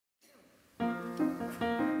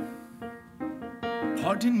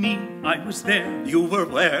Pardon me, I was there. You were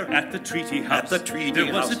where? At the treaty house. At the treaty there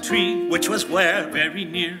house. There was a tree. Which was where? Very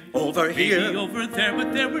near. Over here. Maybe over there,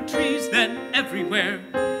 but there were trees then everywhere.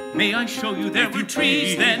 May I show you there were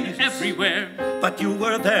trees then everywhere. But you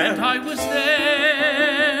were there. And I was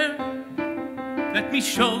there. Let me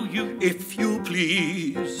show you. If you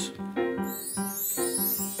please.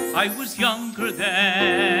 I was younger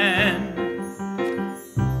then.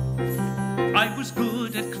 I was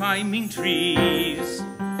good at climbing trees.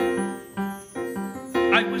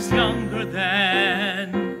 I was younger then.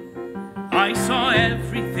 I saw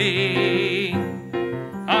everything.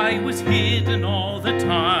 I was hidden all the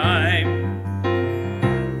time.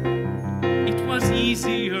 It was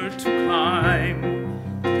easier to climb.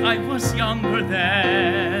 I was younger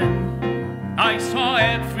then. I saw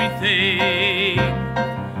everything.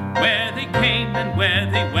 Where they came and where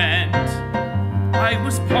they went. I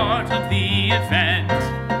was part of the event.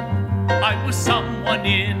 I was someone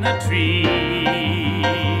in a tree.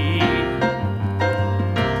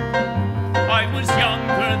 I was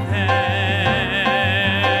younger then.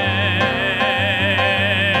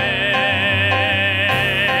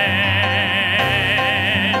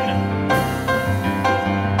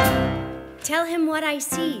 Tell him what I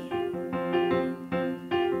see.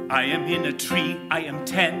 I am in a tree. I am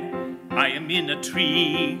 10. I am in a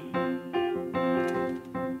tree.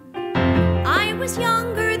 I was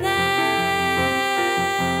younger then.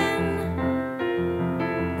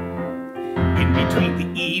 In between the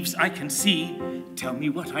eaves I can see. Tell me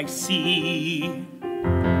what I see.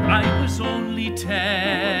 I was only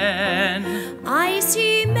 10. I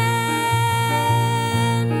see men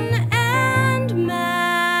and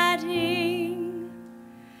matting.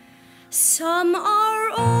 Some are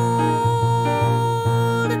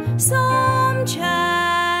old, some chatting.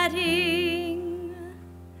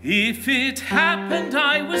 If it happened,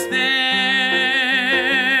 I was there.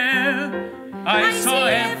 I saw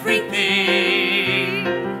everything.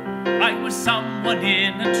 I was someone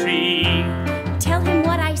in a tree. Tell him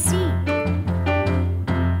what I see.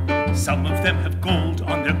 Some of them have gold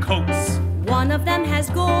on their coats. One of them has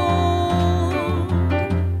gold.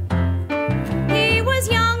 He was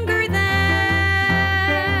younger then.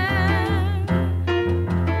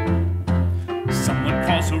 Someone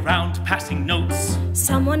crawls around passing notes.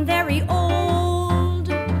 Someone very old.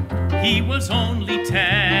 He was only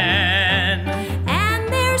 10. And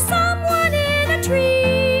there's someone in a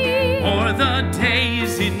tree. For the day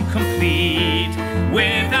is incomplete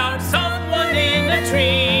without someone in a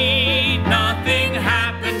tree. Nothing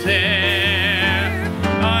happens there.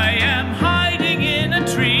 I am hiding in a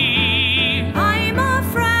tree. I'm a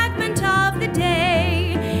fragment of the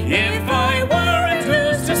day. If I weren't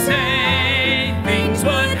who's to say, things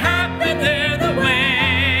would happen there the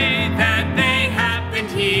way that they happened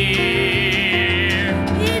here.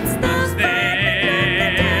 It's the fragment of the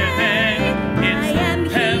day. It's the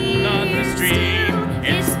pebble, not the stream.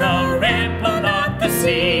 It's the ripple, not the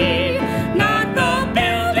sea. Not the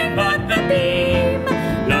building, but the beam.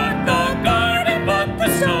 Not the garden, but the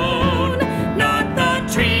stone. Not the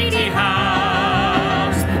treaty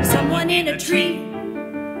house. Someone in a tree.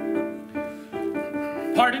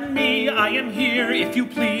 Pardon me, I am here, if you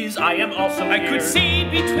please, I am also here. I could see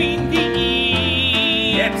between the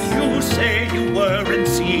eaves. Yet you say you weren't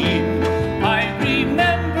seen. I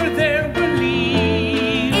remember there were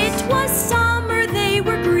leaves. It was summer, they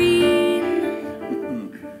were green.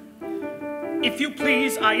 If you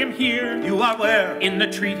please, I am here. You are where? In the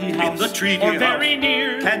treaty house. In the treaty or house. very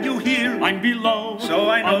near. Can you hear? I'm below. So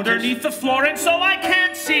I notice. Underneath the floor, and so I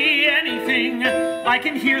can't see anything. I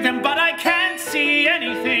can hear them, but I can't see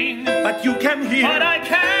anything. But you can hear. But I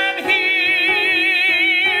can hear.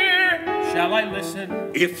 Shall I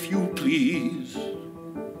listen? If you please.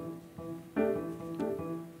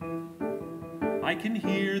 I can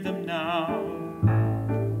hear them now.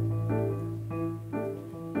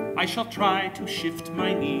 I shall try to shift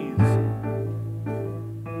my knees.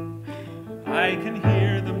 I can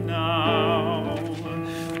hear them now.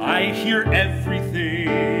 I hear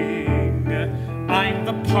everything. I'm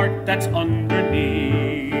the part that's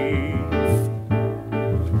underneath.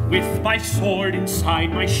 With my sword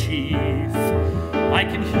inside my sheath, I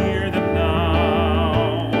can hear them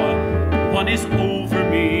now. One is over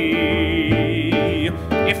me.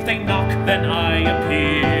 If they knock, then I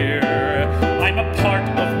appear. I'm a part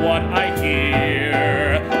of what I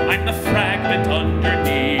hear. I'm the fragment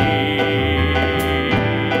underneath.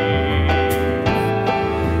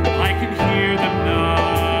 I can hear them now.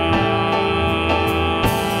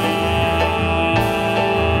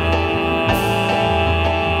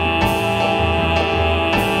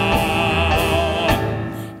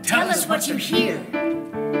 Tell us what you hear.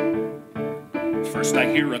 First I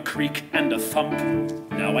hear a creak and a thump,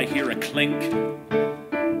 now I hear a clink.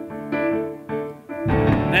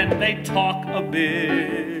 Then they talk a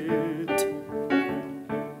bit.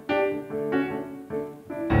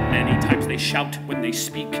 Many times they shout when they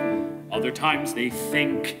speak, other times they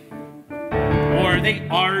think, or they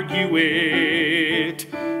argue it.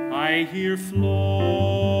 I hear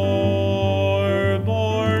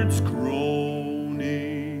floorboards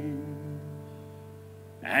groaning,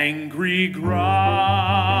 angry growls,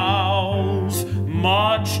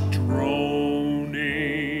 much droning.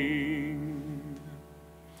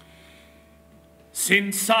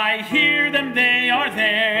 Since I hear them, they are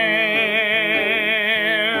there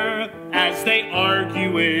as they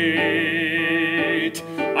argue it.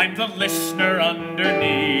 I'm the listener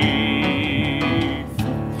underneath.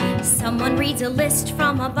 Someone reads a list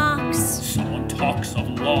from a box. Someone talks of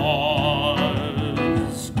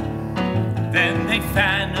laws. Then they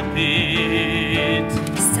fan a bit.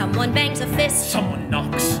 Someone bangs a fist. Someone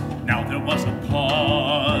knocks. Now there was a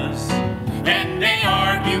pause. Then they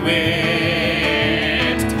argue it.